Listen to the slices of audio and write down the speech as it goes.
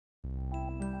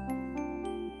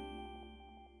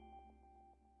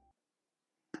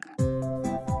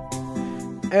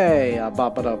Hey,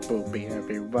 baba boopy,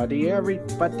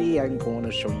 everybody, I'm going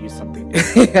to show you something.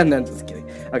 And then just kidding.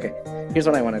 Okay, here's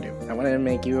what I want to do. I want to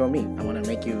make you a me. I want to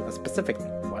make you a specific me.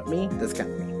 What me? This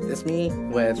kind of me. This me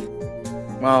with,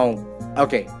 well,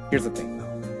 okay, here's the thing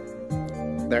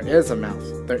though. There is a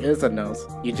mouth. There is a nose.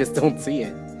 You just don't see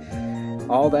it.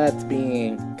 All that's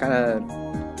being kind of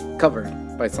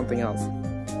covered by something else.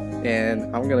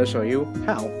 And I'm going to show you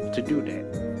how to do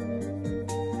that.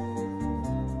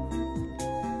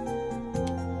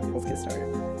 Let's get started.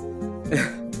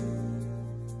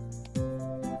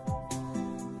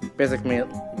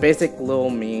 Basic little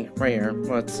me right here.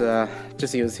 Let's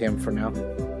just use him for now.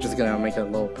 Just gonna make a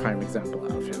little prime example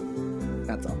out of him.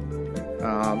 That's all.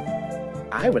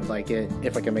 I would like it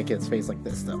if I can make his face like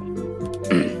this though.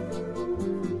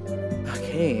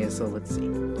 Okay, so let's see.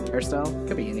 Hairstyle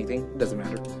could be anything. Doesn't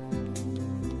matter.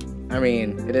 I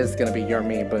mean, it is gonna be your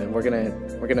me, but we're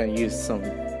gonna use some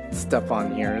stuff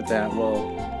on here that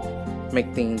will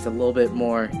make things a little bit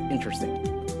more interesting.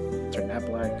 Turn that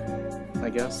black, I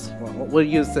guess. Well, we'll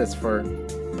use this for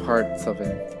parts of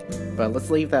it, but let's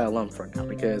leave that alone for now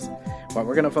because what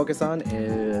we're gonna focus on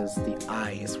is the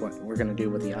eyes. What we're gonna do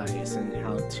with the eyes and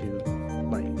how to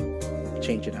like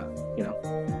change it up. You know,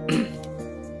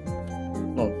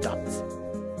 little dots.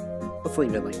 Let's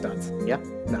leave it like dots. Yeah?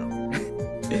 No.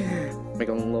 Make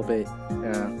them a little bit.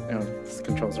 You know, these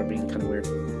controls are being kind of weird.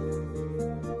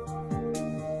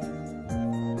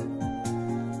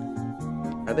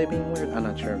 Are they being weird? I'm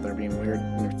not sure if they're being weird.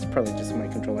 It's probably just my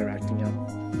controller acting up.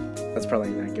 That's probably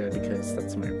not good because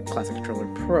that's my Classic Controller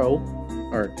Pro.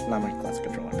 Or, not my Classic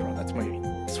Controller Pro, that's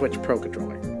my Switch Pro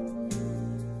controller.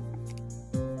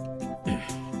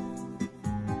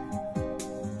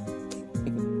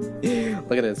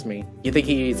 Look at this, me. You think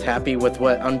he's happy with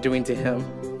what I'm doing to him?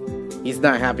 He's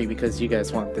not happy because you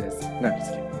guys want this. No,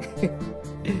 just kidding.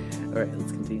 Alright,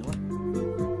 let's continue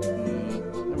on.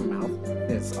 The mouth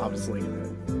is obviously gonna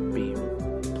be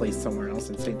placed somewhere else,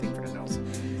 and same thing for the nose.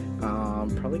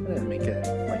 Probably gonna make it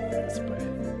like this, but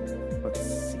let's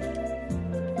see.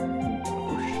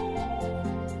 Whoosh.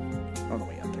 All the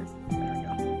way up there. There we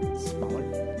go. Smaller.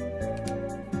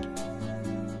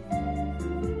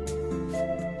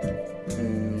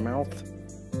 Mouth.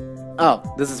 Oh,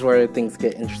 this is where things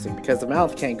get interesting because the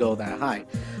mouth can't go that high.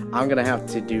 I'm gonna have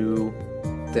to do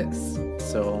this.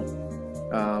 So,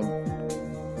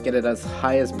 get it as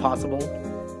high as possible.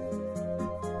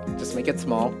 Just make it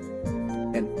small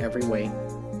in every way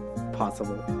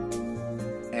possible.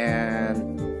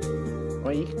 And,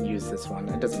 well, you can use this one.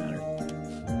 It doesn't matter.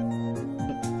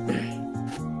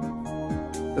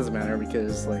 Doesn't matter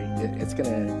because, like, it's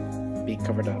gonna be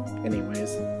covered up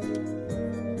anyways.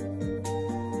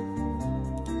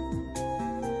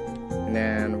 And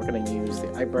then we're gonna use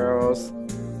the eyebrows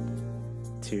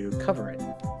to cover it.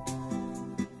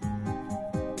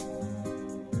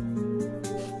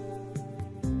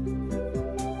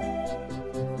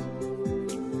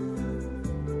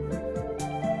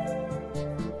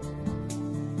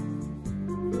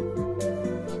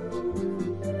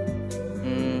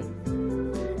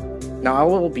 Now I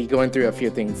will be going through a few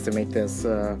things to make this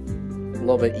a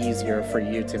little bit easier for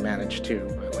you to manage too.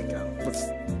 But like, let's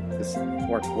just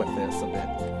work with this a bit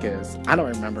because I don't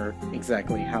remember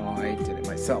exactly how I did it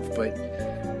myself. But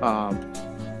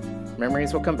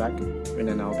memories will come back, and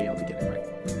then I'll be able to get it right.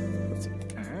 Let's see.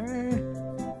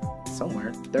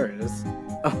 Somewhere there it is.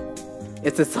 Oh,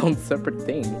 it's its own separate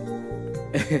thing.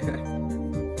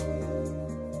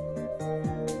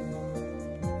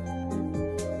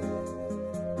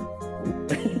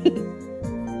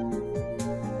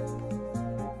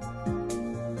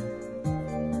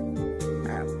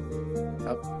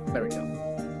 Oh, there we go.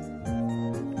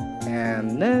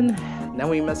 And then, now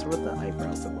we mess with the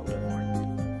eyebrows a little bit more.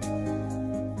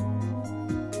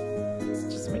 Let's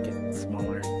just make it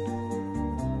smaller.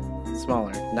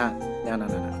 Smaller, not,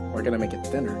 no. We're gonna make it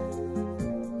thinner.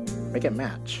 Make it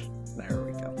match. There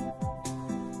we go.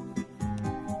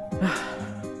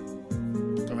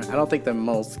 I don't think the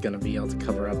mole's gonna be able to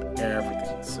cover up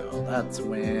everything, so that's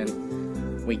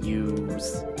when we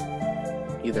use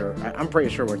either, I'm pretty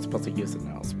sure we're supposed to use the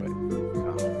nose, but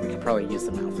we could probably use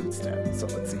the mouth instead. So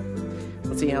let's see.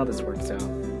 Let's see how this works out.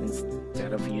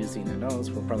 Instead of using the nose,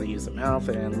 we'll probably use the mouth,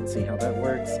 and let's see how that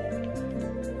works.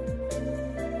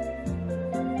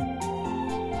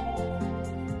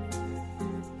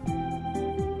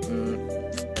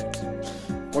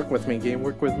 Work with me, game.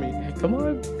 Work with me. Come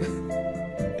on.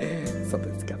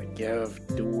 Something's gotta give.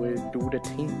 Do it. Do the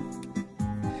thing.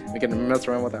 We can mess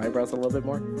around with the eyebrows a little bit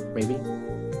more, maybe.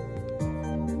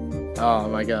 Oh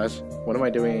my gosh, what am I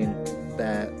doing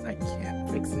that I can't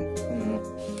fix it?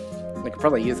 I could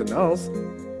probably use a nose.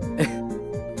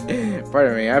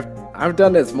 Pardon me, I've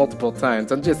done this multiple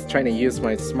times. I'm just trying to use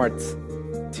my smarts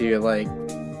to like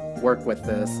work with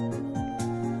this.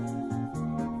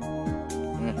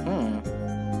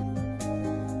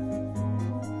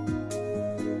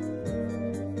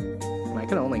 I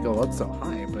can only go out so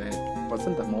high, but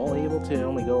wasn't the mole able to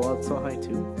only go out so high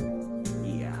too?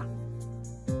 Yeah.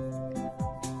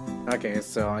 Okay,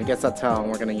 so I guess that's how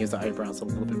we're gonna use the eyebrows a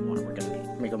little bit more. We're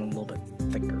gonna make them a little bit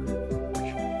thicker.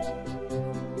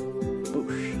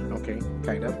 Boosh. Okay,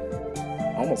 kind of.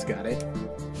 Almost got it.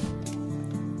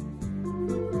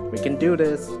 We can do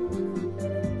this.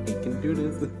 We can do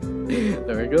this.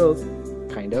 There it goes.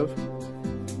 Kind of.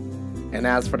 And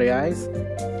as for the eyes,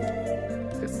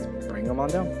 just bring them on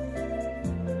down.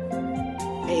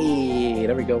 Hey,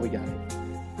 there we go. We got it.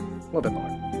 A little bit more.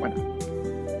 Why not?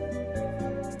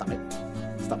 Stop it.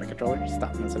 Stop it, controller.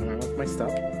 Stop messing around with my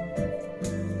stuff.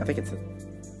 I think it's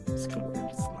kind of weird.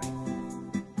 It's like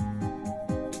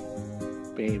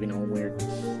behaving all weird.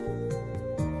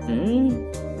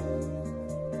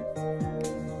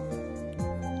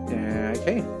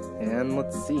 Okay, and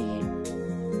let's see.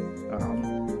 I'm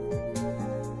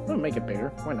gonna make it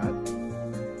bigger. Why not?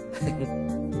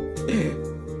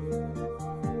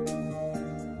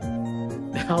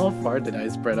 How far did I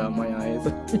spread out my eyes?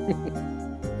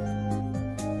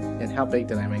 And how big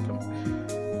did I make them?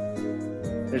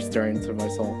 They're staring to my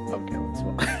soul. Okay, let's go.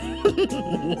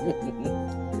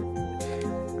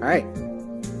 Alright.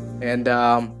 And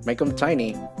make them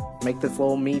tiny. Make this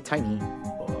little me tiny.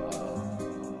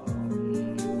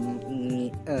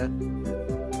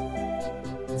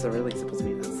 Is it really supposed to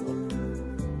be that slow?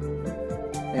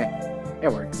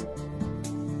 It works.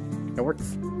 It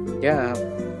works. Yeah.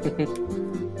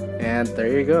 And there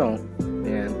you go.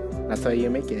 And that's how you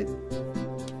make it.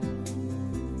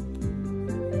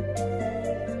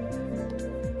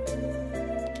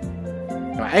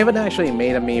 I haven't actually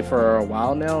made a me for a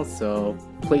while now, so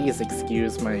please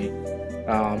excuse my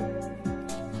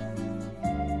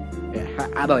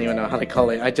I don't even know how to call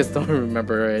it. I just don't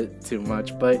remember it too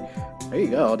much, but there you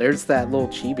go. There's that little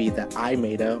chibi that I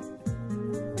made up.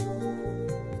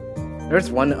 There's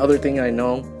one other thing I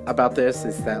know about this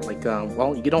is that like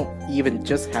well, you don't even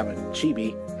just have a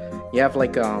chibi. You have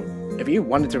like if you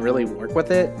wanted to really work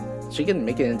with it, she can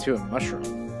make it into a mushroom.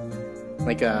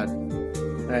 Like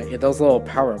those little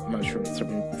power-up mushrooms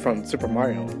from Super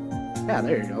Mario. Yeah,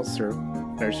 there you go, sir.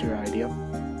 There's your idea.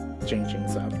 Change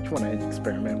things up. If you want to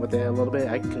experiment with it a little bit,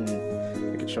 I can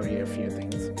show you a few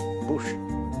things. Boosh.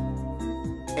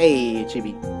 Hey,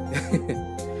 Chibi.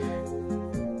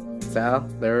 So,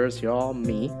 there's y'all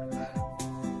me.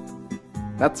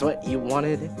 That's what you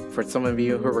wanted. For some of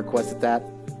you who requested that,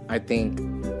 I think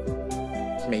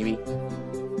maybe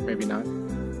not.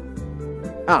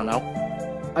 I don't know.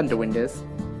 I'm doing this.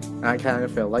 I kind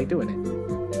of feel like doing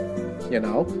it. You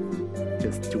know,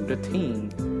 just do the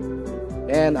thing.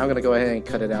 And I'm gonna go ahead and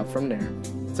cut it out from there.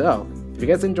 So, if you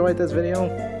guys enjoyed this video,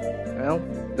 well,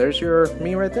 there's your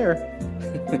me right there.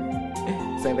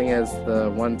 Same thing as the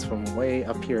ones from way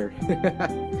up here.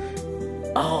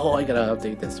 Oh, I gotta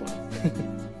update this one.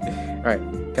 Alright,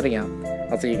 cutting out.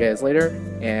 I'll see you guys later,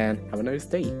 and have a nice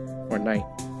day, or night,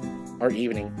 or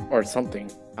evening, or something.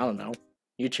 I don't know.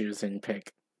 You choose and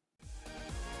pick.